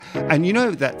And you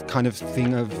know that kind of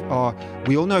thing of,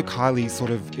 we all know Kylie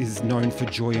sort of is known for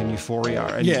joy and euphoria.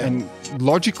 And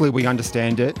logically we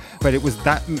understand it, but it was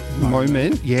that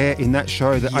moment, in that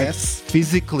show that I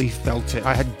physically felt it.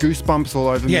 I had goosebumps all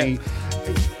over me.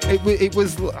 It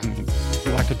was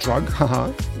like a drug.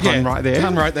 Pun right there.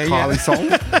 Kylie song.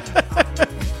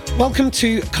 Welcome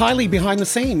to Kylie Behind the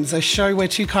Scenes, a show where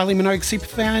two Kylie Minogue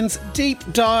superfans deep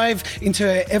dive into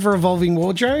her ever-evolving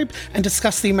wardrobe and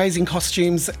discuss the amazing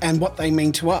costumes and what they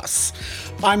mean to us.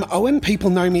 I'm Owen.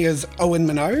 People know me as Owen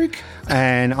Minogue.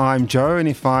 And I'm Joe, and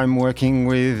if I'm working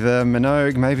with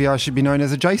Minogue, maybe I should be known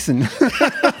as a Jason.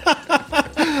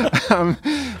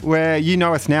 Where you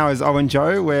know us now as Owen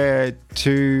Joe. We're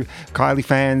two Kylie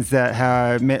fans that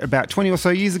have met about 20 or so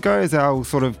years ago as our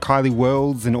sort of Kylie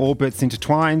worlds and orbits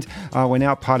intertwined. We're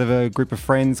now part of a group of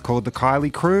friends called the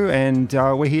Kylie Crew, and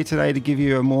we're here today to give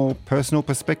you a more personal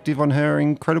perspective on her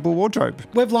incredible wardrobe.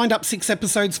 We've lined up 6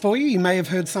 episodes for you. You may have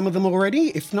heard some of them already.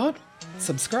 If not,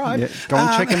 subscribe. Yeah, go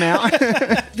and check them out.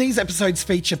 These episodes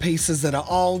feature pieces that are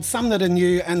old, some that are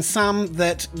new, and some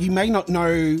that you may not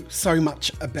know so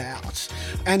much about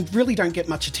and really don't get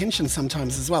much attention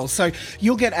sometimes as well. So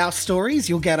you'll get our stories,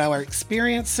 you'll get our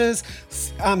experiences,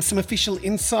 some official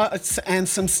insights and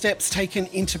some steps taken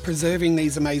into preserving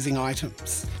these amazing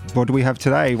items. What do we have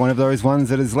today? One of those ones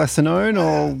that is lesser known,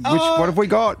 or what have we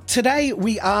got? Today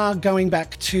we are going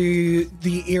back to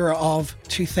the era of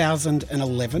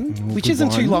 2011, which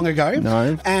isn't too long ago.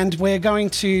 No. And we're going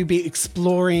to be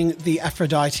exploring the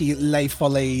Aphrodite Les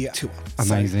Folies tour.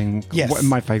 Amazing. So, yes.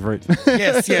 My favourite.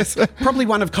 Yes. Probably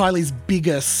one of Kylie's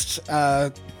biggest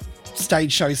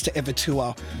stage shows to ever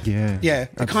tour. Yeah.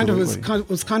 It kind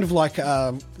of like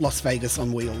Las Vegas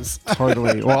on wheels.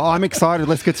 Totally. Well, I'm excited.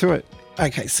 Let's get to it.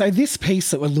 Okay, so this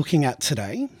piece that we're looking at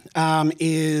today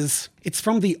it's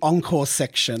from the encore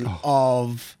section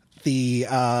of the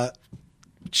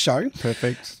show.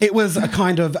 Perfect. It was a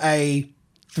kind of a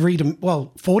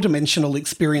 4-dimensional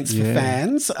experience for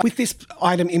fans. With this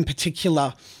item in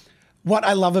particular, what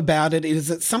I love about it is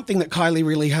it's something that Kylie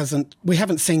we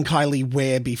haven't seen Kylie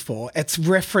wear before. It's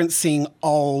referencing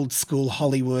old school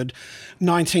Hollywood,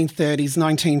 1930s,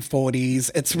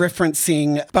 1940s. It's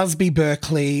referencing Busby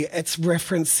Berkeley. It's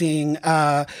referencing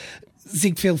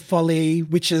Ziegfeld Folly,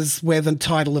 which is where the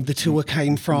title of the tour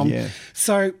came from. Yeah.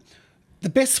 So the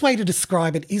best way to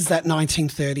describe it is that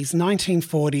 1930s,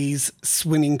 1940s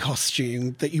swimming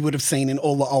costume that you would have seen in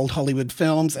all the old Hollywood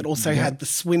films. It also had the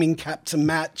swimming cap to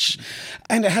match,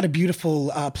 and it had a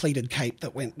beautiful pleated cape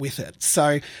that went with it.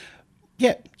 So,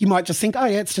 you might just think,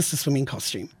 it's just a swimming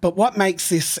costume. But what makes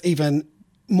this even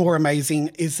more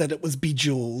amazing is that it was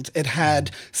bejeweled. It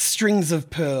had strings of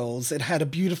pearls. It had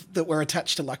that were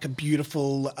attached to like a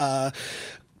beautiful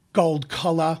gold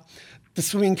collar. The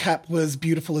swimming cap was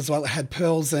beautiful as well. It had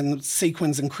pearls and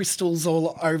sequins and crystals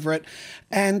all over it.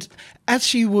 And as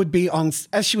she was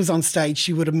on stage,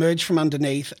 she would emerge from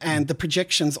underneath, and the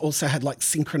projections also had like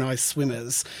synchronized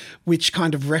swimmers, which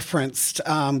kind of referenced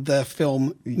the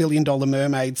film $1 Million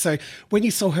Mermaid. So when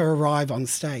you saw her arrive on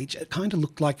stage, it kind of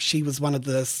looked like she was one of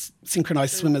the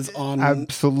synchronized swimmers on.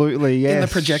 Absolutely, yes. In the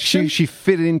projection. She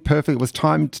fit in perfectly. It was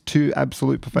timed to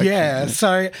absolute perfection. Yeah.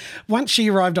 So once she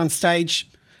arrived on stage,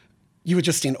 you were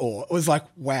just in awe. It was like,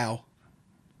 wow,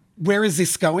 where is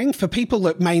this going? For people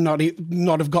that may not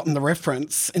have gotten the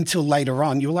reference until later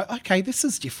on, you were like, okay, this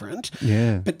is different.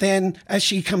 Yeah. But then as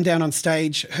she come down on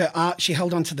stage, she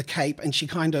held onto the cape and she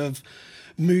kind of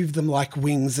moved them like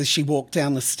wings as she walked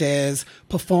down the stairs,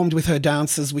 performed with her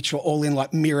dancers, which were all in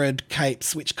like mirrored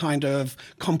capes, which kind of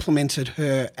complemented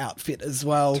her outfit as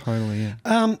well. Totally,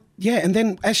 yeah. And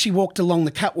then as she walked along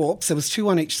the catwalks, there was 2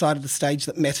 on each side of the stage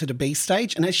that met at a B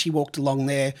stage, and as she walked along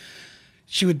there,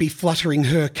 she would be fluttering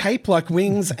her cape like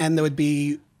wings, and there would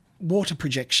be water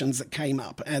projections that came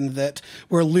up and that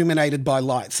were illuminated by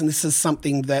lights. And this is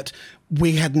something that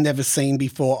we had never seen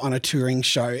before on a touring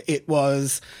show.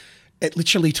 It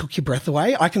literally took your breath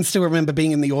away. I can still remember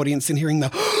being in the audience and hearing the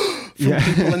from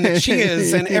people and the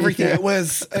cheers and everything. It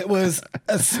was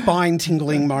a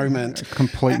spine-tingling moment. A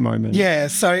complete moment. Yeah,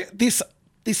 so this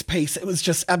piece, it was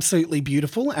just absolutely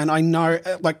beautiful, and I know,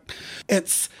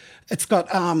 it's got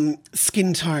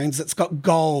skin tones, it's got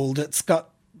gold, it's got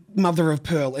mother of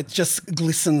pearl. It just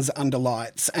glistens under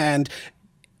lights, and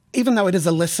even though it is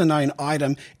a lesser-known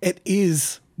item, it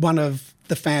is one of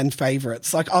the fan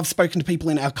favourites. Like, I've spoken to people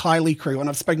in our Kylie crew and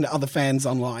I've spoken to other fans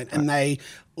online and they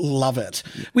love it.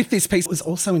 With this piece, it was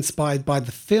also inspired by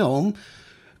the film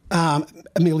A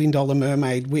Million Dollar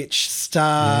Mermaid, which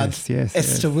starred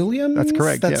Esther Williams. That's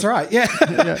correct. That's right. Yeah.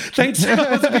 Thanks.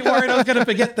 I was a bit worried I was going to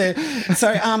forget there.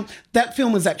 So that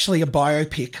film was actually a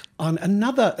biopic on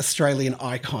another Australian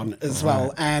icon as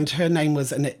well, and her name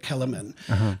was Annette Kellerman.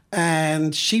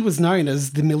 And she was known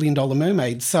as the Million Dollar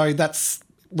Mermaid. So that's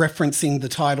referencing the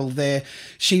title there.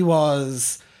 She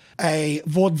was a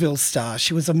vaudeville star.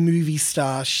 She was a movie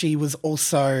star. She was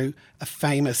also a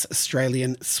famous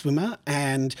Australian swimmer,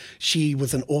 and she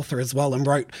was an author as well and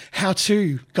wrote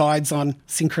how-to guides on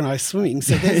synchronised swimming.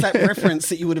 So there's that reference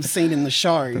that you would have seen in the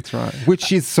show. That's right.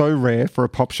 Which is so rare for a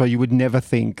pop show. You would never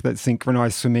think that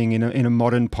synchronised swimming in a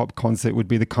modern pop concert would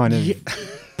be the kind of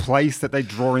place that they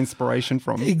draw inspiration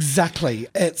from. Exactly.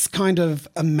 It's kind of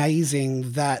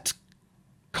amazing that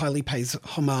Kylie pays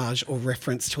homage or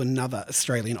reference to another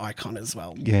Australian icon as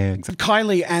well. Yeah, exactly.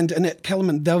 Kylie and Annette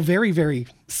Kellerman, they're very, very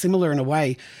similar in a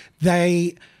way.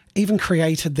 They even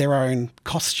created their own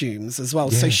costumes as well.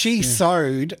 Yes, so she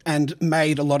sewed and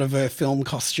made a lot of her film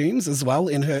costumes as well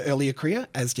in her earlier career,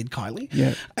 as did Kylie.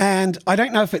 Yeah. And I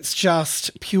don't know if it's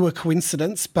just pure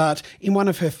coincidence, but in one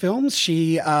of her films,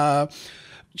 she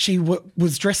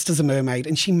was dressed as a mermaid,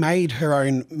 and she made her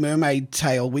own mermaid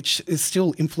tail, which is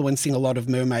still influencing a lot of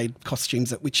mermaid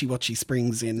costumes at Witchy Watchy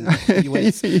Springs in the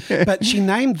US. But she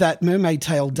named that mermaid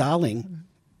tail Darling.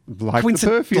 Like the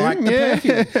perfume. Like the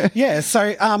perfume. Yeah,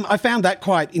 so I found that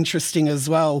quite interesting as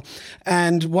well.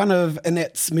 And one of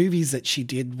Annette's movies that she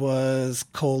did was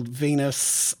called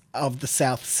Venus of the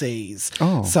South Seas.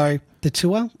 Oh. So the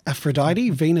tour, Aphrodite,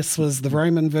 Venus was the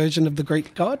Roman version of the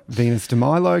Greek god. Venus de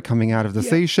Milo coming out of the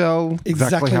seashell.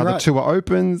 Exactly how the tour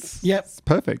opens. Yep. It's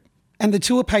perfect. And the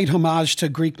tour paid homage to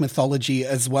Greek mythology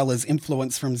as well as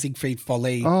influence from Siegfried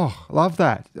Folies. Oh, love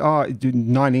that. Oh,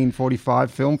 1945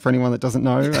 film, for anyone that doesn't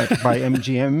know, by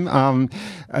MGM.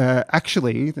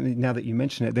 Actually, now that you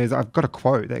mention it, I've got a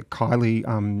quote that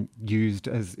Kylie used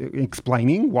as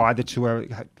explaining why the tour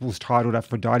was titled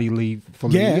Aphrodite Leave for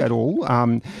Me at all.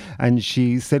 And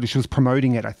she said she was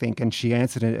promoting it, I think, and she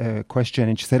answered a question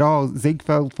and she said,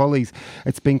 Ziegfeld Follies,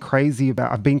 I've been crazy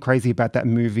about that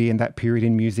movie and that period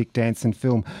in music, dance and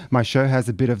film. My show has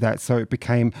a bit of that, so it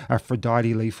became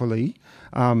Aphrodite Lee for Lee.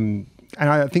 And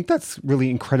I think that's really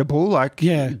incredible.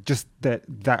 Just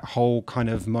that whole kind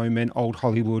of moment, old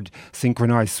Hollywood,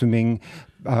 synchronized swimming,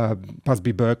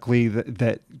 Busby Berkeley,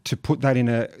 that to put that in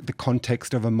the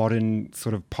context of a modern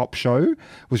sort of pop show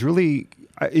was really,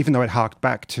 even though it harked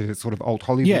back to sort of old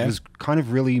Hollywood, it was kind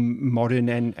of really modern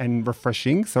and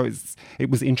refreshing. So it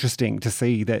was interesting to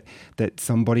see that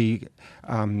somebody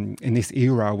in this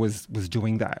era was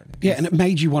doing that. Yeah, and it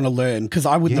made you want to learn, because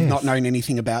I wouldn't have not known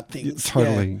anything about things.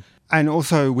 Totally. Yeah. And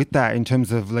also with that, in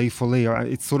terms of Lee for Lee,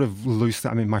 it's sort of loose.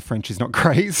 I mean, my French is not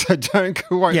great, so don't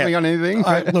quote me on anything.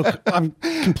 Look, I'm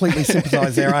completely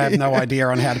sympathise there. I have no idea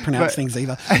on how to pronounce things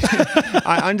either.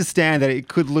 I understand that it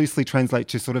could loosely translate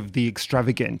to sort of the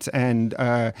extravagant. And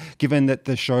given that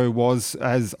the show was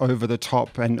as over the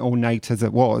top and ornate as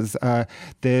it was,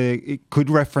 it could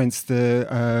reference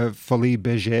the Folies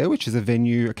Bergère, which is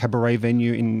a cabaret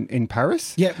venue in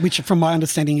Paris. Yeah, which from my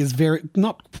understanding is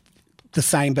not the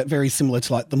same, but very similar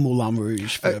to like the Moulin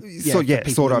Rouge. Sort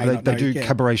of. They do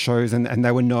cabaret shows, and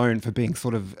they were known for being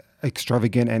sort of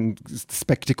extravagant and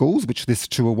spectacles, which this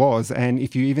tour was. And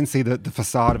if you even see the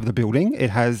facade of the building,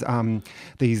 it has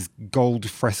these gold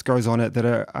frescoes on it that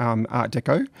are Art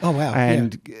Deco. Oh, wow.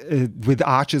 And with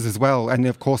arches as well. And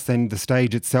of course, then the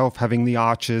stage itself having the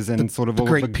arches and sort of the all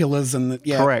Greek the pillars and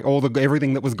correct,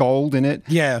 everything that was gold in it.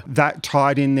 Yeah. That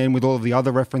tied in then with all of the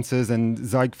other references and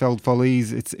Ziegfeld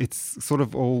Follies, it's sort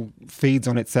of all feeds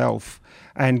on itself.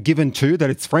 And given too that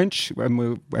it's French, and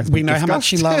we know how much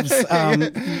she loves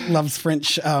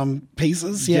French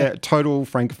pieces. Yeah, total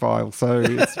Francophile. So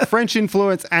it's French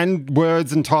influence and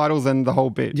words and titles and the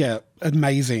whole bit. Yeah,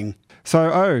 amazing.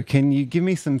 So, can you give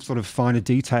me some sort of finer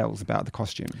details about the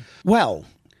costume? Well,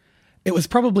 it was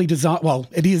probably designed. Well,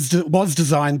 was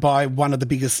designed by one of the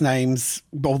biggest names,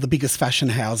 or the biggest fashion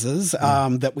houses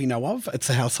that we know of. It's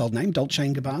a household name, Dolce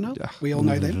 & Gabbana. We all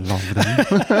know them. Love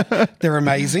them. They're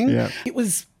amazing. Yeah. It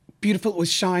was beautiful. It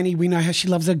was shiny. We know how she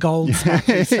loves her gold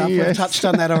sparkly stuff. Yes. We've touched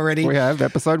on that already. We have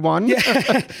episode 1.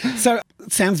 Yeah. So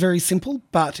it sounds very simple,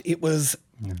 but it was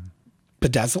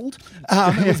bedazzled.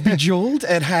 It was bejeweled.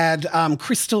 It had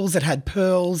crystals. It had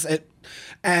pearls.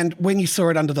 And when you saw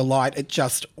it under the light, it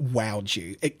just wowed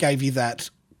you. It gave you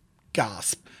that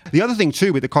gasp. The other thing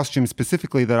too with the costume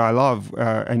specifically that I love,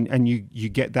 and you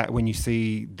get that when you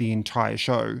see the entire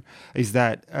show, is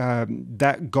that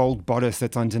that gold bodice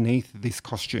that's underneath this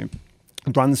costume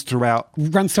runs throughout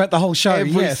the whole show.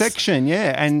 Every section,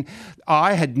 yeah. And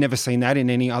I had never seen that in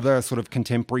any other sort of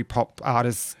contemporary pop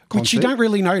artist concert. Which you don't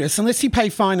really notice unless you pay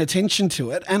fine attention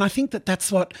to it. And I think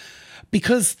that's what...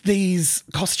 Because these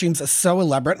costumes are so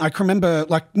elaborate, I can remember,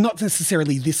 like, not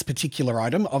necessarily this particular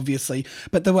item, obviously,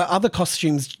 but there were other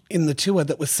costumes in the tour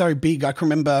that were so big. I can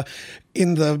remember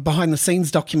in the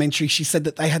behind-the-scenes documentary, she said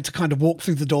that they had to kind of walk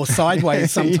through the door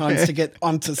sideways sometimes to get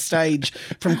onto stage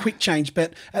from quick change.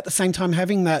 But at the same time,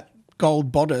 having that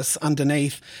gold bodice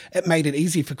underneath, it made it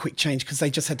easy for quick change because they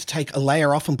just had to take a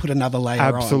layer off and put another layer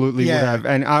on. Absolutely would have.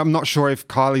 And I'm not sure if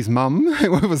Kylie's mum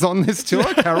was on this tour,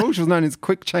 Carol. She was known as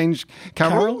Quick Change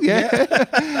Carol.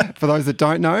 Yeah. For those that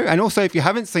don't know. And also, if you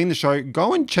haven't seen the show,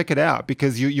 go and check it out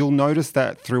because you'll notice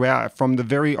that throughout, from the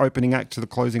very opening act to the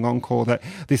closing encore, that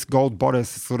this gold bodice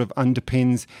sort of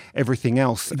underpins everything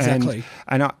else. Exactly.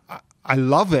 And I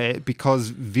love it because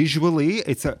visually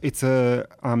it's a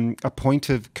point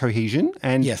of cohesion.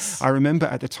 And yes. I remember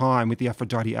at the time with the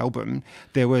Aphrodite album,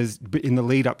 there was, in the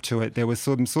lead up to it, there was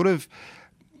some sort of,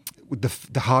 the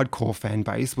hardcore fan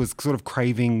base was sort of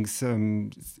craving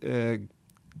some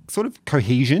sort of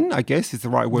cohesion, I guess is the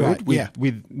right word,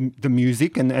 with the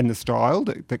music and the style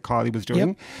that Kylie was doing.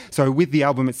 Yep. So with the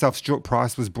album itself, Stuart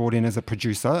Price was brought in as a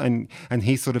producer and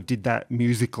he sort of did that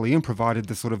musically and provided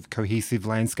the sort of cohesive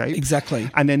landscape. Exactly.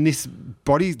 And then this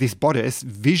bodice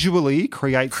visually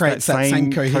creates that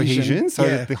same cohesion.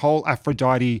 So the whole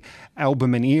Aphrodite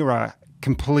album and era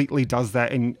completely does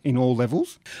that in all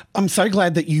levels. I'm so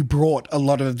glad that you brought a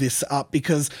lot of this up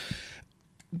because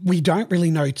we don't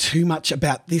really know too much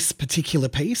about this particular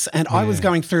piece. And I was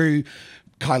going through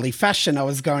Kylie fashion. I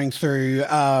was going through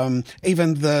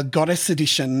even the goddess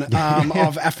edition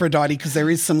of Aphrodite because there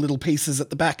is some little pieces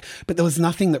at the back, but there was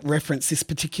nothing that referenced this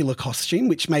particular costume,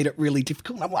 which made it really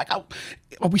difficult. And I'm like, oh,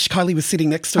 I wish Kylie was sitting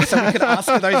next to us so we could ask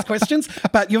her those questions.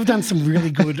 But you've done some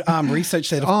really good research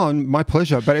there. Oh, my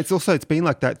pleasure. But it's been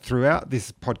like that throughout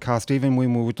this podcast, even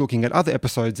when we were looking at other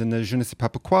episodes in the Je ne sais pas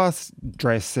pourquoi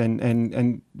dress.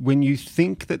 And when you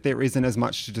think that there isn't as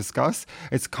much to discuss,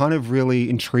 it's kind of really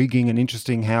intriguing and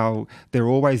interesting how there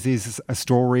always is a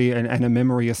story and a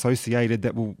memory associated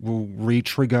that will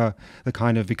re-trigger the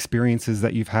kind of experiences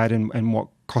that you've had and what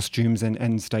costumes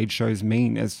and stage shows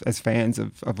mean as fans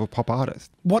of a pop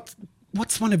artist.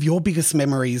 What's one of your biggest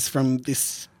memories from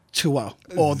this tour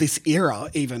or this era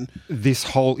even? This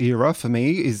whole era for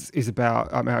me is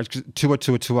about tour.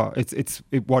 It's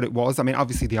what it was. I mean,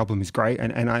 obviously the album is great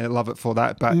and I love it for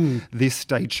that, but this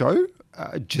stage show,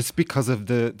 just because of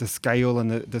the scale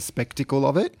and the spectacle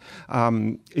of it,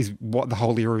 is what the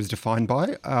whole era is defined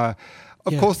by.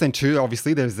 Of course, then too,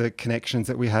 obviously, there's the connections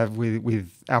that we have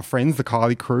with our friends, the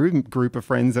Kylie crew, group of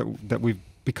friends that we've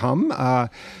become.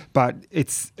 But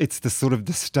it's the sort of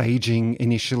the staging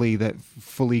initially that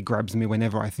fully grabs me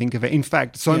whenever I think of it. In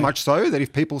fact, so much so that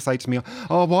if people say to me,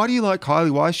 oh, why do you like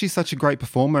Kylie? Why is she such a great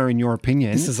performer in your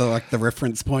opinion? This is like the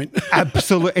reference point.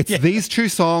 Absolutely. It's these two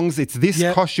songs. It's this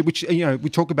costume, which, we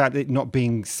talk about it not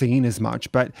being seen as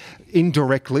much, but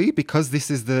indirectly, because this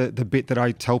is the bit that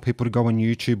I tell people to go on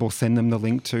YouTube or send them the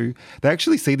link to, they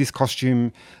actually see this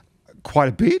costume quite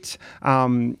a bit.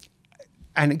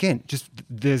 And again, just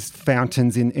there's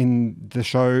fountains in the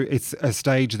show. It's a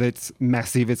stage that's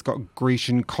massive. It's got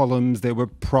Grecian columns. There were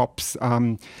props.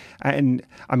 And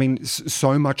I mean,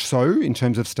 so much so in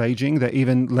terms of staging that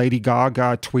even Lady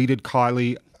Gaga tweeted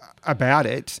Kylie about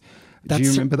it. Do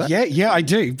you remember that? Yeah, I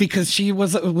do. Because she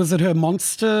was it her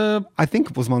Monster? I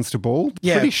think it was Monster Ball.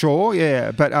 Yeah. Pretty sure,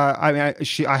 yeah. But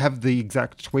I have the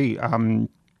exact tweet.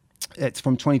 It's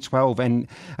from 2012 and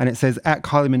it says, at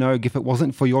Kylie Minogue, if it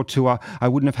wasn't for your tour, I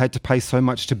wouldn't have had to pay so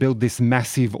much to build this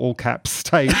massive all caps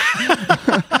stage.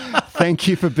 Thank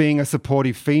you for being a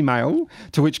supportive female.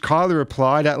 To which Kylie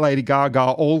replied, at Lady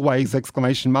Gaga, always, ! And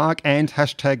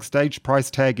hashtag stage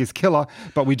price tag is killer,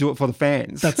 but we do it for the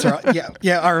fans. That's right.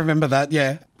 Yeah, I remember that.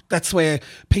 Yeah. That's where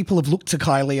people have looked to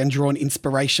Kylie and drawn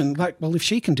inspiration. Like, well, if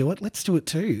she can do it, let's do it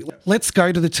too. Let's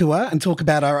go to the tour and talk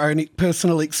about our own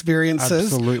personal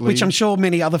experiences. Absolutely. Which I'm sure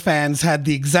many other fans had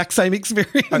the exact same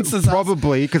experience as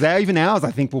probably, because even ours,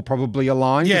 I think, will probably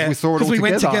align. Yeah, we saw it all we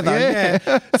together. went together.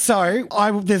 Yeah. So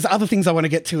there's other things I want to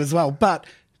get to as well. But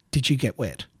did you get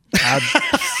wet?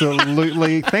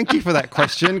 Absolutely. Thank you for that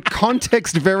question.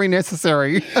 Context very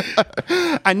necessary.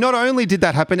 And not only did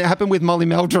that happen, it happened with Molly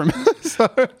Meldrum. So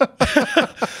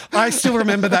I still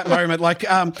remember that moment. Like,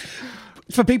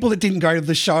 For people that didn't go to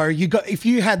the show, if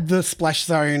you had the Splash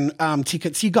Zone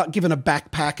tickets, you got given a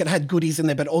backpack. It had goodies in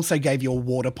there, but also gave you a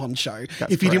water poncho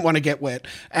if you didn't want to get wet.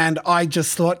 And I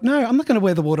just thought, no, I'm not going to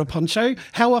wear the water poncho.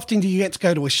 How often do you get to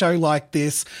go to a show like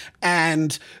this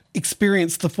and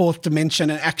experience the fourth dimension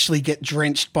and actually get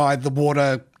drenched by the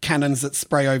water cannons that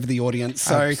spray over the audience?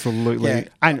 So, absolutely. Yeah.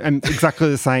 And exactly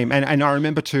the same. And I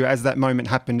remember too, as that moment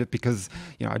happened, because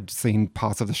I'd seen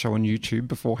parts of the show on YouTube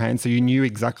beforehand, so you knew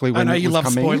exactly when it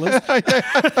was coming. I know you love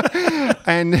spoilers.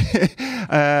 And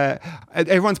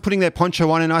everyone's putting their poncho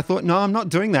on, and I thought, no, I'm not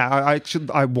doing that.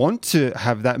 I want to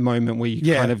have that moment where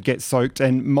you kind of get soaked.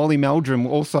 And Molly Meldrum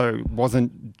also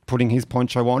wasn't putting his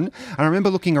poncho on. And I remember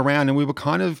looking around, and we were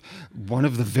kind of one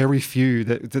of the very few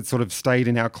that sort of stayed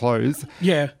in our clothes.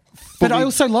 Yeah. But I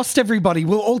also lost everybody.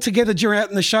 We were all together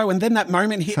during the show, and then that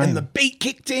moment hit and the beat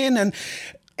kicked in and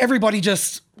everybody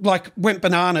just went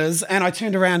bananas, and I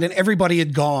turned around and everybody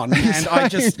had gone. And I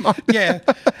just, and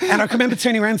I can remember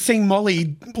turning around seeing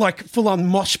Molly full on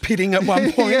mosh pitting at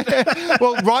one point. Yeah.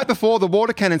 Well, right before the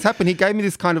water cannons happened, he gave me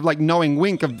this kind of knowing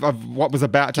wink of what was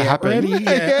about to happen. Ready?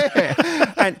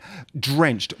 Yeah. And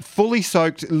drenched, fully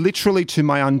soaked, literally to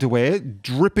my underwear,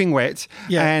 dripping wet.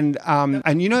 Yeah. And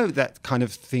that kind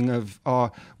of thing of,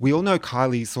 we all know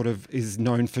Kylie sort of is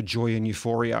known for joy and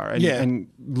euphoria. And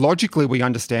logically we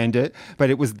understand it, but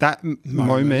it was that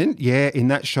moment, in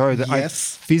that show that I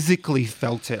physically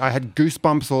felt it. I had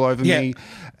goosebumps all over me.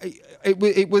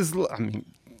 It was,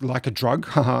 like a drug,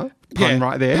 pun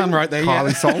right there. Pun right there,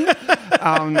 Kylie song.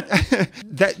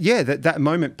 That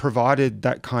moment provided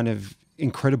that kind of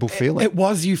incredible feeling. It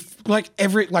was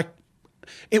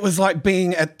it was like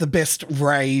being at the best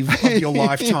rave of your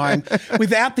lifetime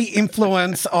without the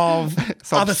influence of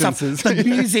other substances. The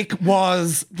music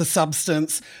was the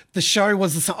substance. The show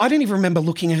was I don't even remember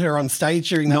looking at her on stage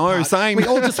during that part. Same. We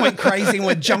all just went crazy and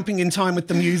were jumping in time with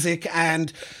the music,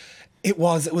 and it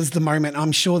was the moment.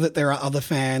 I'm sure that there are other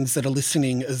fans that are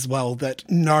listening as well that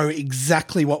know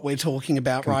exactly what we're talking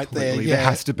about right there. Yeah. There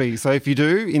has to be. So if you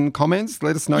do, in comments,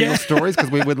 let us know your stories,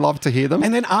 because we would love to hear them.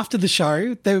 And then after the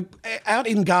show, they're out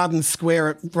in Garden Square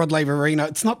at Rod Laver Arena.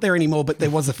 It's not there anymore, but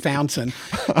there was a fountain.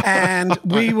 And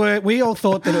we all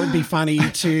thought that it would be funny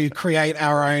to create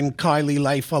our own Kylie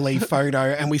Lay Folly photo.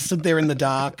 And we stood there in the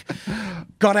dark,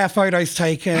 got our photos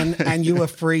taken, and you were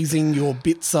freezing your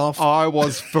bits off. I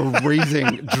was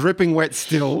freezing, dripping wet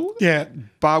still. Yeah.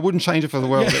 But I wouldn't change it for the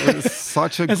world. It was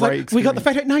such a great experience. We got the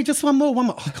photo. No, just one more.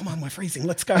 Oh, come on, we're freezing.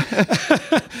 Let's go.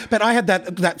 But I had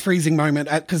that freezing moment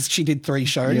because she did 3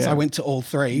 shows. Yeah. I went to all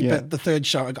 3. Yeah. But the 3rd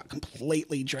show, I got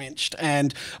completely drenched.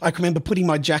 And I can remember putting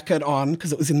my jacket on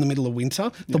because it was in the middle of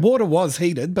winter. The water was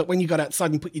heated, but when you got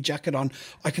outside and put your jacket on,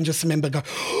 I can just remember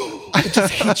it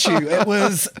just hit you.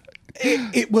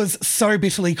 It was so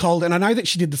bitterly cold. And I know that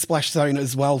she did the Splash Zone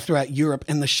as well throughout Europe,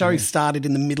 and the show started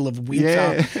in the middle of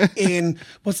winter in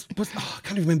I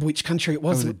can't even remember which country it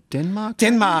was. Was it Denmark?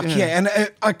 Denmark, yeah.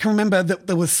 And I can remember that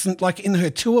there was in her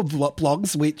tour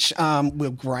vlogs, which were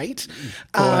great.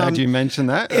 Glad you mentioned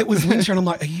that. It was winter, and I'm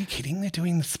like, are you kidding? They're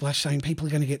doing the Splash Zone. People are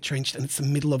going to get drenched, and it's the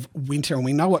middle of winter, and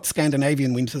we know what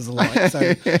Scandinavian winters are like. So,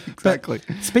 exactly.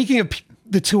 Speaking of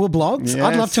the tour blogs,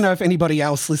 I'd love to know if anybody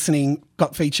else listening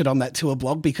got featured on that tour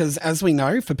blog, because as we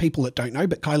know, for people that don't know,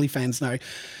 but Kylie fans know,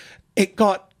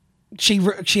 she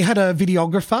had a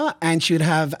videographer, and she would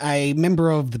have a member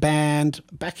of the band,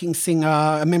 backing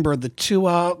singer, a member of the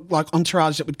tour,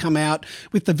 entourage that would come out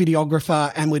with the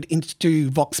videographer and would do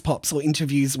vox pops or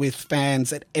interviews with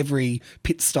fans at every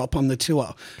pit stop on the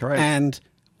tour. Correct. And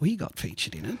we got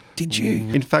featured in it. Did you?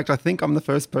 In fact, I think I'm the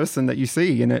first person that you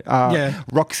see in it.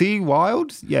 Roxy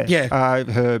Wild,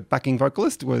 her backing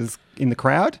vocalist was in the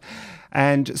crowd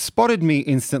and spotted me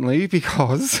instantly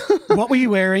because... What were you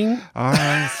wearing?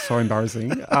 So embarrassing.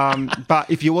 But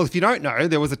if you don't know,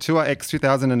 there was a Tour X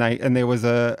 2008, and there was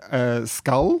a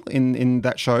skull in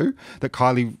that show that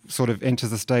Kylie sort of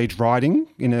enters the stage riding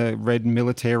in a red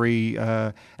military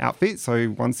outfit.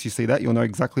 So once you see that, you'll know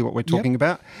exactly what we're talking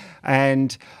about.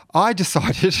 And I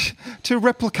decided to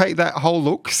replicate that whole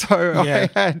look. So I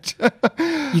had...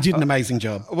 You did an amazing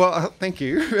job. Well, thank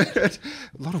you. A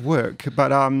lot of work. But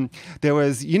there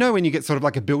was, when you get sort of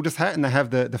like a builder's hat and they have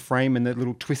the frame and the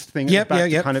little twist thing at the back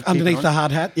to kind of underneath the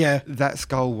hard hat, That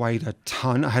skull weighed a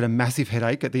ton. I had a massive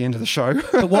headache at the end of the show.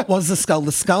 But what was the skull?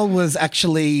 The skull was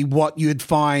actually what you'd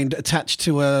find attached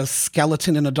to a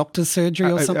skeleton in a doctor's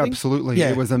surgery or something? Absolutely. Yeah.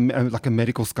 It was like a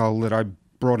medical skull that I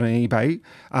brought on eBay,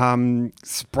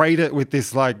 sprayed it with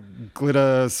this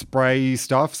glitter spray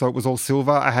stuff, so it was all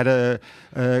silver. I had a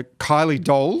Kylie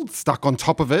doll stuck on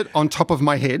top of it, on top of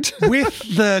my head. With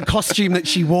the costume that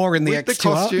she wore in the X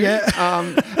Tour. Costume.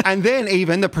 Yeah. And then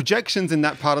even the projections in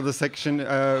that part of the section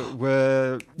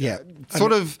were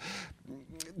sort of...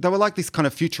 They were like this kind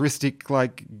of futuristic,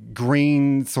 like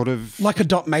green sort of... Like a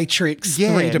dot matrix,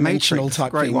 three-dimensional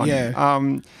type great thing. One.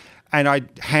 Yeah. And I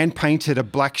hand-painted a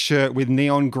black shirt with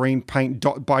neon green paint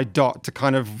dot by dot to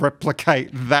kind of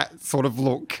replicate that sort of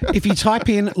look. If you type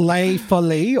in Les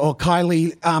Folies or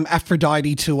Kylie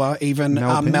Aphrodite Tour, even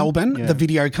Melbourne, the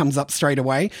video comes up straight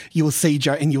away. You will see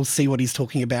Joe and you'll see what he's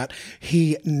talking about.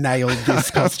 He nailed this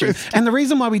costume. And the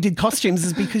reason why we did costumes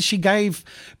is because she gave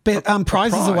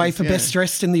prizes away for best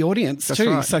dressed in the audience too.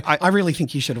 Right. So I really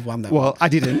think you should have won that one. I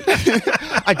didn't.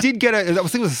 I did get I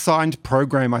think it was a signed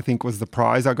program, I think was the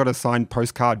prize. I got a signed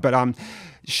postcard, but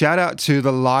shout out to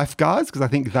the lifeguards because I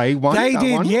think they won. They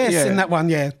did, yes, in that one,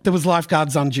 yeah. There was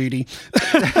lifeguards on duty.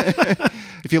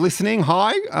 If you're listening,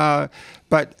 hi.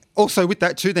 But also with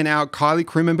that too, then our Kylie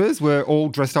crew members were all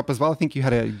dressed up as well. I think you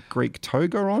had a Greek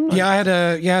toga on. Yeah, I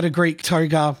had a Greek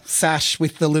toga sash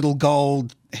with the little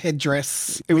gold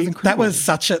headdress. It was incredible.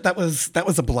 That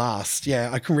was a blast.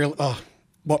 Yeah, I can really.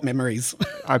 What memories.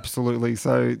 Absolutely.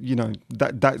 So,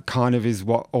 that kind of is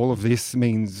what all of this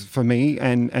means for me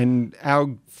and our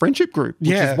friendship group,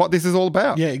 which is what this is all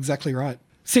about. Yeah, exactly right.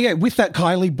 So, yeah, with that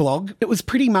Kylie blog, it was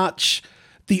pretty much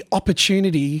the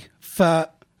opportunity for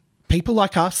people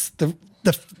like us, the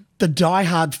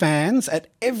diehard fans at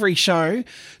every show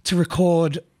to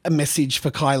record a message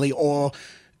for Kylie or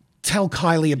tell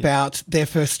Kylie about their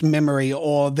first memory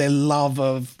or their love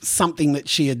of something that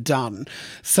she had done.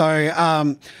 So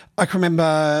I can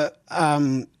remember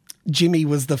Jimmy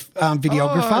was the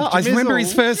videographer. I remember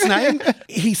his first name.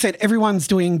 He said, everyone's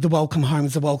doing the welcome home.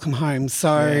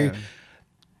 So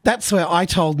that's where I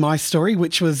told my story,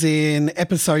 which was in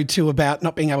episode 2 about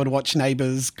not being able to watch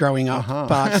Neighbours growing up.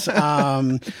 But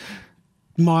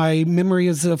my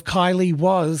memories of Kylie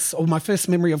my first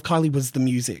memory of Kylie was the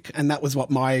music, and that was what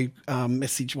my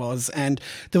message was. And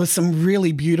there was some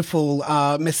really beautiful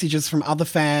messages from other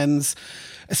fans,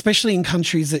 especially in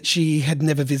countries that she had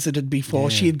never visited before.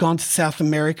 Yeah. She had gone to South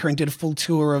America and did a full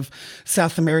tour of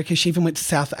South America. She even went to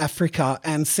South Africa,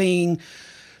 and seeing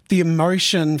the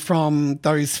emotion from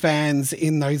those fans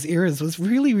in those eras was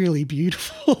really, really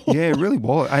beautiful. Yeah, it really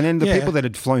was. And then the people that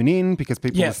had flown in, because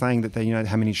people were saying that they,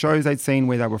 how many shows they'd seen,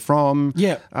 where they were from.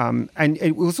 Yeah. And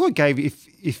it also gave,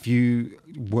 if you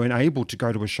weren't able to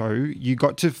go to a show, you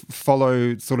got to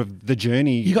follow sort of the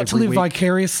journey. You got to live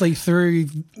vicariously through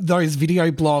those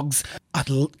video blogs.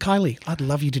 Kylie, I'd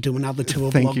love you to do another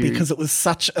tour blog because it was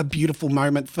such a beautiful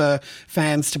moment for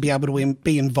fans to be able to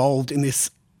be involved in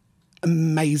this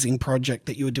amazing project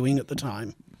that you were doing at the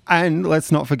time. And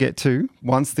let's not forget too,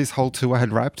 once this whole tour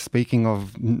had wrapped, speaking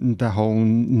of the whole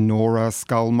Nora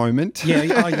skull moment. Yeah.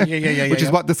 Which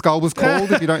is what the skull was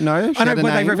called, if you don't know. I know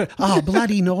when they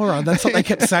bloody Nora. That's what they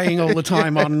kept saying all the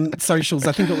time on socials.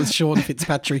 I think it was Sean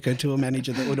Fitzpatrick, her tour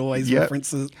manager, that would always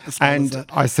reference the skull. And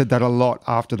I said that a lot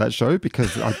after that show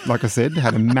because, like I said,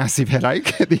 had a massive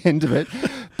headache at the end of it.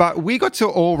 But we got to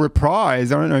all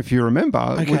reprise, I don't know if you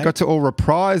remember, we got to all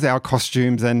reprise our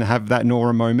costumes and have that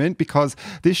Nora moment because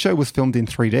this show was filmed in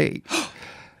 3D.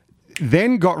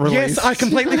 Then got released. Yes, I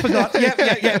completely forgot.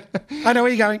 Yeah. I know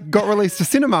where you're going. Got released to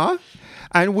cinema,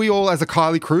 and we all, as a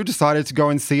Kylie crew, decided to go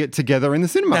and see it together in the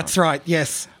cinema. That's right,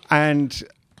 yes. And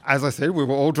as I said, we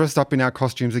were all dressed up in our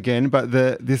costumes again, but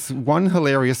this one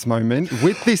hilarious moment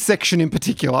with this section in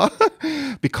particular,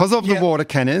 because of the water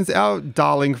cannons, our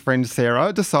darling friend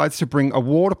Sarah decides to bring a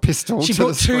water pistol to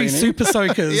the screening. She brought 2 super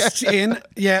soakers in.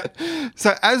 Yeah.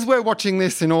 So as we're watching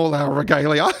this in all our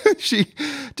regalia, she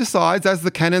decides, as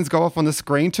the cannons go off on the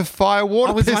screen, to fire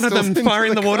water pistols. I was one of them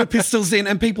firing the water pistols in,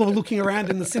 and people were looking around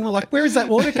in the cinema like, where is that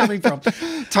water coming from?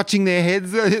 Touching their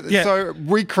heads. Yeah. So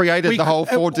recreated the whole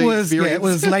 4D experience. Yeah, it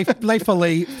was Les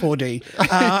Folies 4D.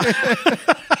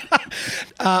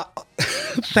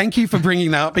 Thank you for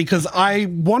bringing that up because I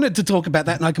wanted to talk about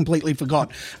that and I completely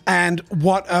forgot. And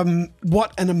what an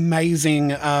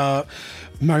amazing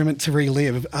moment to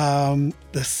relive.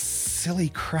 The silly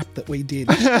crap that we did.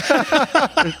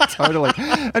 Totally.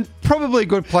 And probably a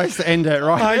good place to end it,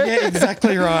 right? Yeah,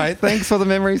 exactly right. Thanks for the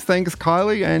memories. Thanks,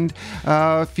 Kylie. And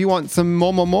if you want some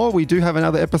more, we do have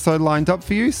another episode lined up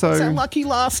for you. So it's our lucky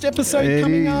last episode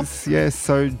coming up. Yes.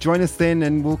 So join us then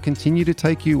and we'll continue to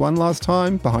take you one last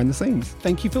time behind the scenes.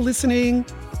 Thank you for listening.